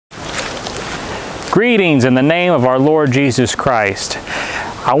Greetings in the name of our Lord Jesus Christ.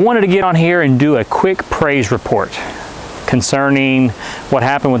 I wanted to get on here and do a quick praise report concerning what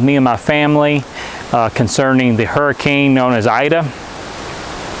happened with me and my family, concerning the hurricane known as Ida.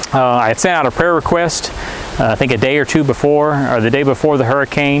 I had sent out a prayer request, I think a day or two before, or the day before the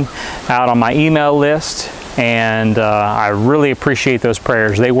hurricane, out on my email list, and I really appreciate those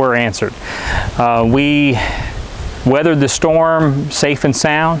prayers. They were answered. We weathered the storm safe and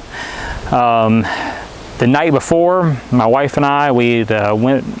sound. The night before, my wife and I, we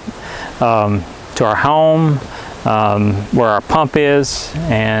went to our home where our pump is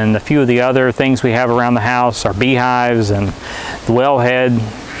and a few of the other things we have around the house, our beehives and the wellhead,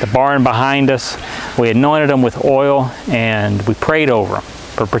 the barn behind us. We anointed them with oil and we prayed over them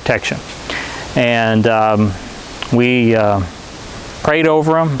for protection. And we prayed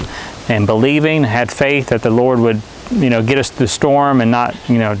over them and believing, had faith that the Lord would get us through the storm and not,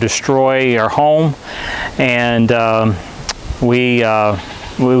 destroy our home. And it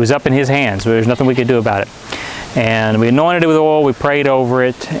was up in His hands. There's nothing we could do about it. And we anointed it with oil, we prayed over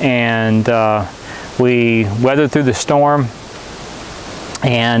it, and we weathered through the storm.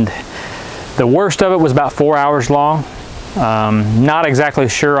 And the worst of it was about 4 hours long. Not exactly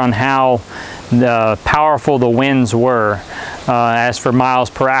sure on how powerful the winds were as for miles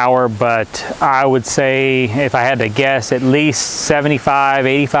per hour, but I would say, if I had to guess, at least 75,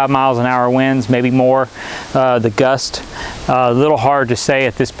 85 miles an hour winds, maybe more, the gust. A little hard to say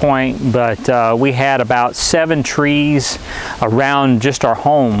at this point, but we had about 7 trees around just our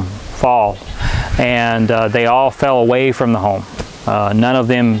home fall, and they all fell away from the home. None of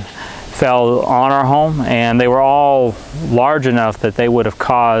them fell on our home, and they were all large enough that they would have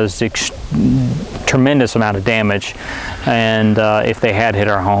caused tremendous amount of damage, and if they had hit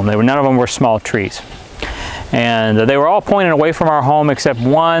our home. None of them were small trees, and they were all pointing away from our home except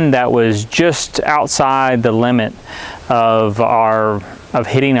one that was just outside the limit of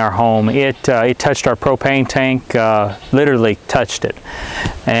hitting our home. It touched our propane tank, literally touched it,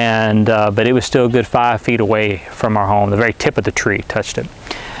 and but it was still a good 5 feet away from our home. The very tip of the tree touched it.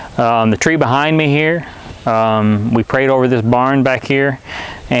 The tree behind me here, we prayed over this barn back here,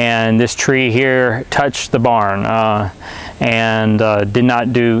 and this tree here touched the barn and did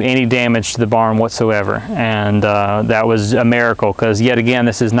not do any damage to the barn whatsoever. And that was a miracle, because yet again,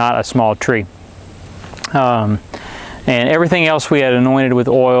 this is not a small tree. And everything else we had anointed with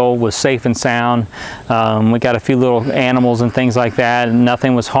oil was safe and sound. We got a few little animals and things like that, and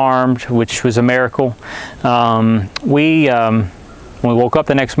nothing was harmed, which was a miracle. When we woke up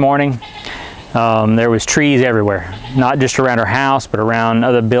the next morning, there was trees everywhere, not just around our house, but around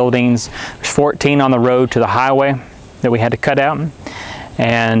other buildings. There's 14 on the road to the highway that we had to cut out,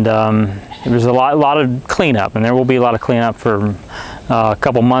 and there was a lot of cleanup, and there will be a lot of cleanup for a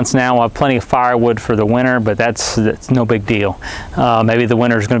couple months now. We'll have plenty of firewood for the winter, but that's no big deal. Maybe the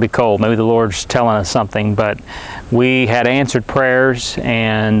winter is going to be cold. Maybe the Lord's telling us something, but we had answered prayers,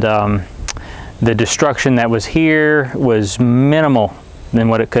 and the destruction that was here was minimal than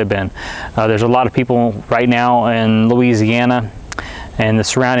what it could have been. There's a lot of people right now in Louisiana and the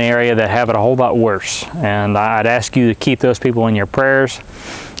surrounding area that have it a whole lot worse, and I'd ask you to keep those people in your prayers.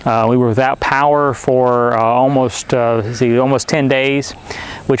 We were without power for almost 10 days,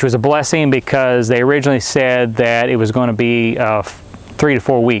 which was a blessing, because they originally said that it was going to be 3 to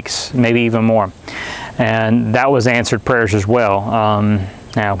 4 weeks, maybe even more, and that was answered prayers as well.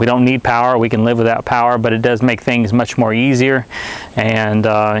 Now, we don't need power, we can live without power, but it does make things much more easier, and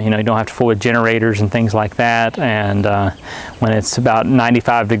you don't have to fool with generators and things like that, and when it's about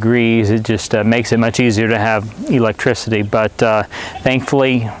 95 degrees, it just makes it much easier to have electricity. But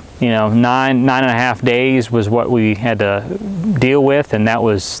thankfully, 9.5 days was what we had to deal with, and that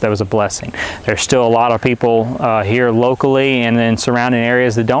was a blessing. There's still a lot of people here locally and in surrounding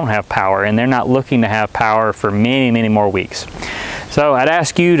areas that don't have power, and they're not looking to have power for many, many more weeks. So I'd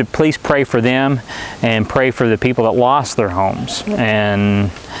ask you to please pray for them, and pray for the people that lost their homes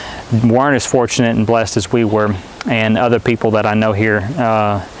and weren't as fortunate and blessed as we were, and other people that I know here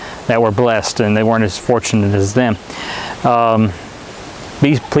that were blessed and they weren't as fortunate as them.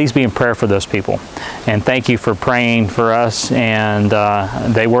 Please be in prayer for those people, and thank you for praying for us, and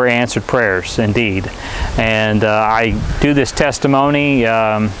they were answered prayers indeed. And I do this testimony,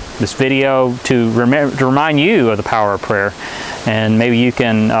 this video, to remind you of the power of prayer, and maybe you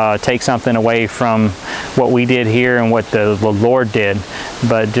can take something away from what we did here and what the Lord did,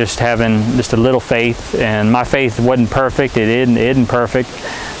 but just having just a little faith. And my faith wasn't perfect, it isn't perfect,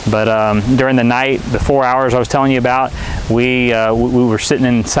 but during the night, the 4 hours I was telling you about, we were sitting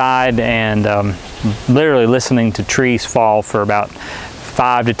inside and literally listening to trees fall for about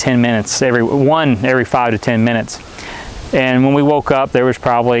 5 to 10 minutes, every 5 to 10 minutes. And when we woke up, there was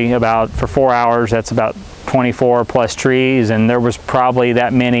probably about, for 4 hours, that's about 24 plus trees, and there was probably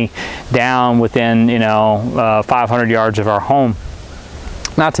that many down within, 500 yards of our home.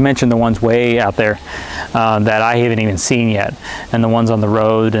 Not to mention the ones way out there that I haven't even seen yet, and the ones on the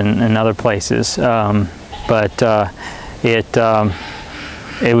road and other places.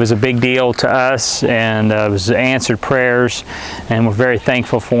 It was a big deal to us, and it was answered prayers, and we're very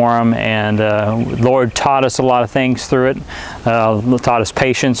thankful for them. And Lord taught us a lot of things through it. Taught us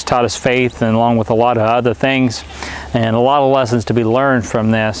patience, taught us faith, and along with a lot of other things, and a lot of lessons to be learned from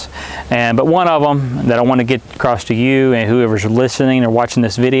this. But one of them that I want to get across to you and whoever's listening or watching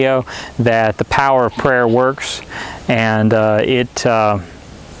this video, that the power of prayer works, and they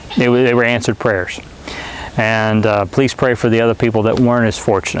were answered prayers. And please pray for the other people that weren't as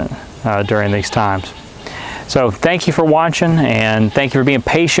fortunate during these times. So thank you for watching, and thank you for being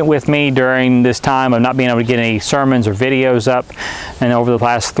patient with me during this time of not being able to get any sermons or videos up. And over the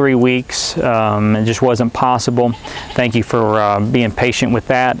last 3 weeks, it just wasn't possible. Thank you for being patient with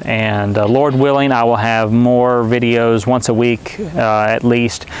that. And Lord willing, I will have more videos once a week at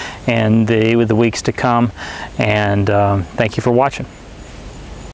least, and with the weeks to come. And thank you for watching.